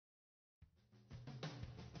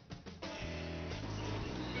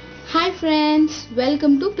Hi friends,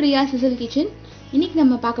 welcome to Priya Sizzle kitchen. இன்னைக்கு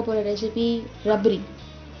நம்ம பார்க்க போற ரெசிபி Rabri.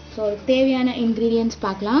 So தேவையான ingredients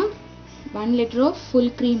பார்க்கலாம். 1 liter of full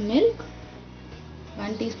cream milk,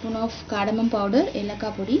 1 teaspoon of cardamom powder,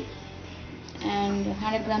 ஏலக்காய் பொடி, and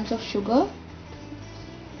 100 grams of sugar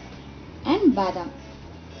and badam.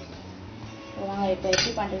 So வாங்க இப்போ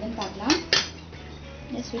எப்படி பண்றதுன்னு பார்க்கலாம்.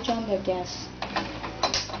 Let's switch on the gas.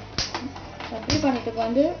 Rabri பண்றதுக்கு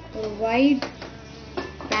வந்து ஒரு wide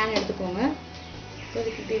pan எடுத்துக்கோங்க. So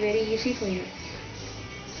it will be very easy for you.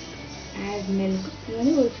 Add milk. இது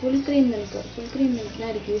வந்து ஒரு full cream milk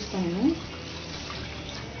தான் இதுக்கு யூஸ் பண்ணணும்.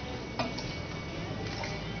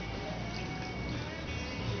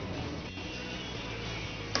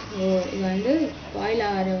 இது வந்து பாயில்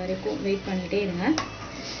ஆகிற வரைக்கும் வெயிட் பண்ணிட்டே இருங்க.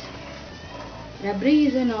 Rabri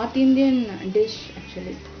is a North Indian dish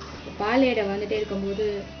actually. பால் ஏடை வந்துட்டே இருக்கும்போது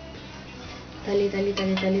தள்ளி தள்ளி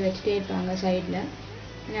தள்ளி தள்ளி வச்சுட்டே இருப்பாங்க சைடில்.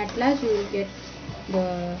 And at last you will get the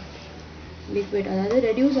liquid, அதாவது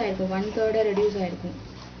reduce ஆயிருக்கும், 1/3 reduce ஆயிருக்கும்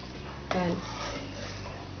பால்.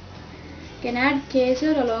 Can add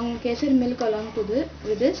kesar milk along to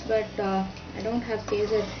with this, but I don't have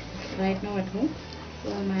kesar right now at home,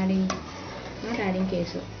 so I'm not adding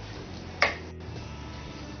kesar.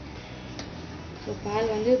 So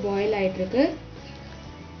பால் வந்து boil ஆயிட்டு இருக்கு.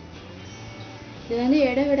 இது வந்து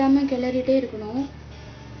எடை விடாம கிளறிட்டே இருக்கணும்,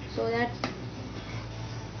 so that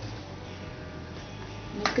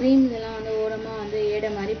க்ரீம்ஸ் எல்லாம் வந்து ஓரமாக வந்து ஏடை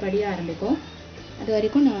மாதிரி படிய ஆரம்பிக்கும். அது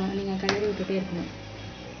வரைக்கும் நீங்கள் கிளறி விட்டுட்டே இருக்கணும்.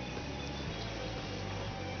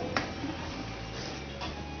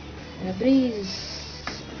 Rabri is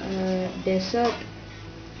dessert.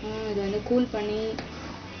 இது வந்து கூல் பண்ணி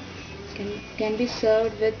can be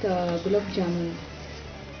served with gulab jamun.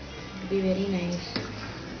 It will be very nice.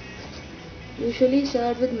 Usually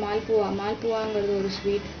served with malpuvaங்கிறது ஒரு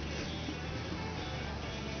ஸ்வீட்.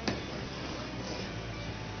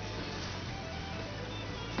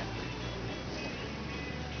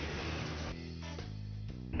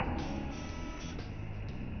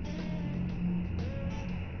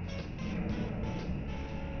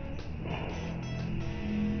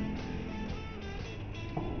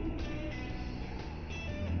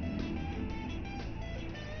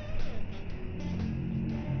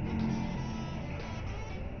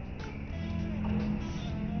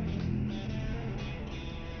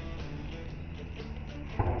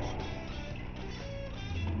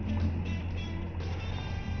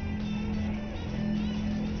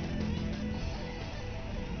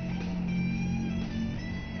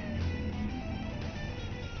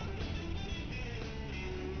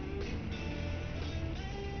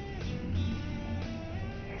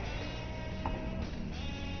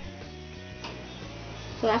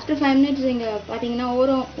 ஸோ ஆஃப்டர் 5 minutes இங்கே பார்த்தீங்கன்னா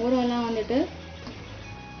ஓரம்லாம் வந்துட்டு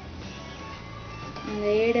அந்த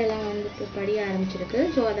ஏடெல்லாம் வந்துட்டு படிய ஆரம்பிச்சிருக்கு.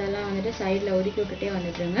 ஸோ அதெல்லாம் வந்துட்டு சைடில் ஒதுக்கி விட்டுட்டே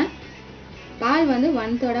வந்துட்டுருங்க. பால் வந்து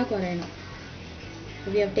 1/3 குறையணும்.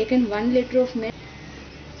 We have taken 1 liter of milk.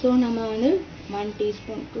 So நம்ம வந்து 1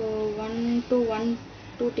 teaspoon to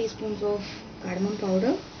 2 teaspoons of cardamom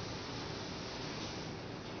powder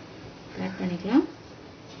add பண்ணிக்கலாம்.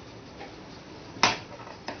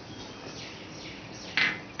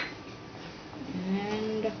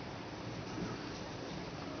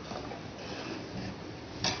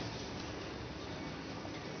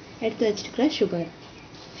 எடுத்து வச்சுருக்கிற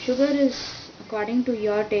sugar is according to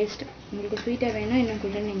your taste. உங்களுக்கு ஸ்வீட்டாக வேணும் இன்னும்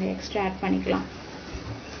கொஞ்சம் நீங்கள் எக்ஸ்ட்ரா ஆட் பண்ணிக்கலாம்.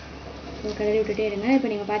 ஸோ கிளறி விட்டுட்டே இருங்க. இப்போ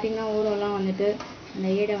நீங்கள் பார்த்தீங்கன்னா ஓரம்லாம் வந்துட்டு அந்த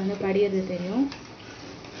ஏடை வந்து படியறது தெரியும்.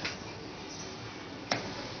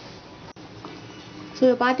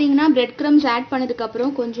 ஸோ பார்த்தீங்கன்னா பிரெட் க்ரம்ஸ் ஆட்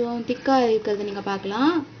பண்ணதுக்கப்புறம் கொஞ்சம் திக்காக இருக்கிறது நீங்கள்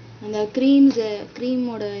பார்க்கலாம். அந்த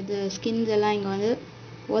க்ரீமோட இது ஸ்கின்ஸ் எல்லாம் இங்கே வந்து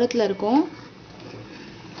ஓரத்தில் இருக்கும்.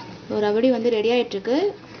 ஸோ ரபடி வந்து ரெடி ஆகிட்டுருக்கு.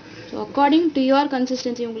 So according to your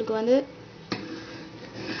consistency, உங்களுக்கு வந்து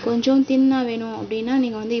கொஞ்சம் தின்னாக வேணும் அப்படின்னா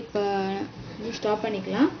நீங்கள் வந்து இப்போ ஸ்டாப்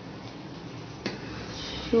பண்ணிக்கலாம்.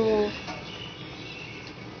 So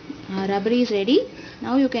Rabri is ready.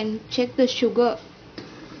 Now you can check the sugar.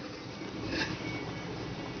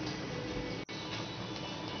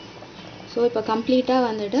 So இப்போ கம்ப்ளீட்டாக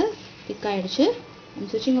வந்துட்டு திக் ஆகிடுச்சு. I'm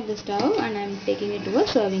switching off the stove and I'm taking it to a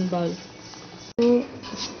serving bowl. So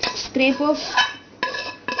scrape off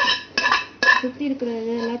சுற்றி இருக்கிறது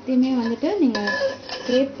எல்லாத்தையுமே வந்துட்டு நீங்கள்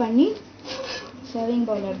ஸ்க்ரேப் பண்ணி சர்விங்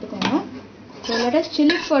பவுல் எடுத்துக்கோங்க. So let us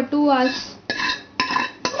chill it for 2 hours.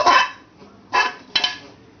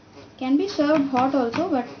 Can be served hot also,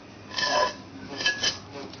 but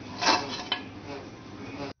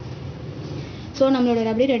so நம்மளோட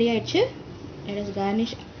rabri ready ஆயிடுச்சு. Let us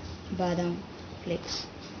garnish badam flakes.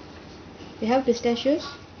 We have pistachios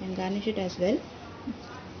and garnish it as well.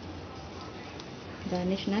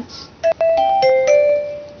 garnish nuts.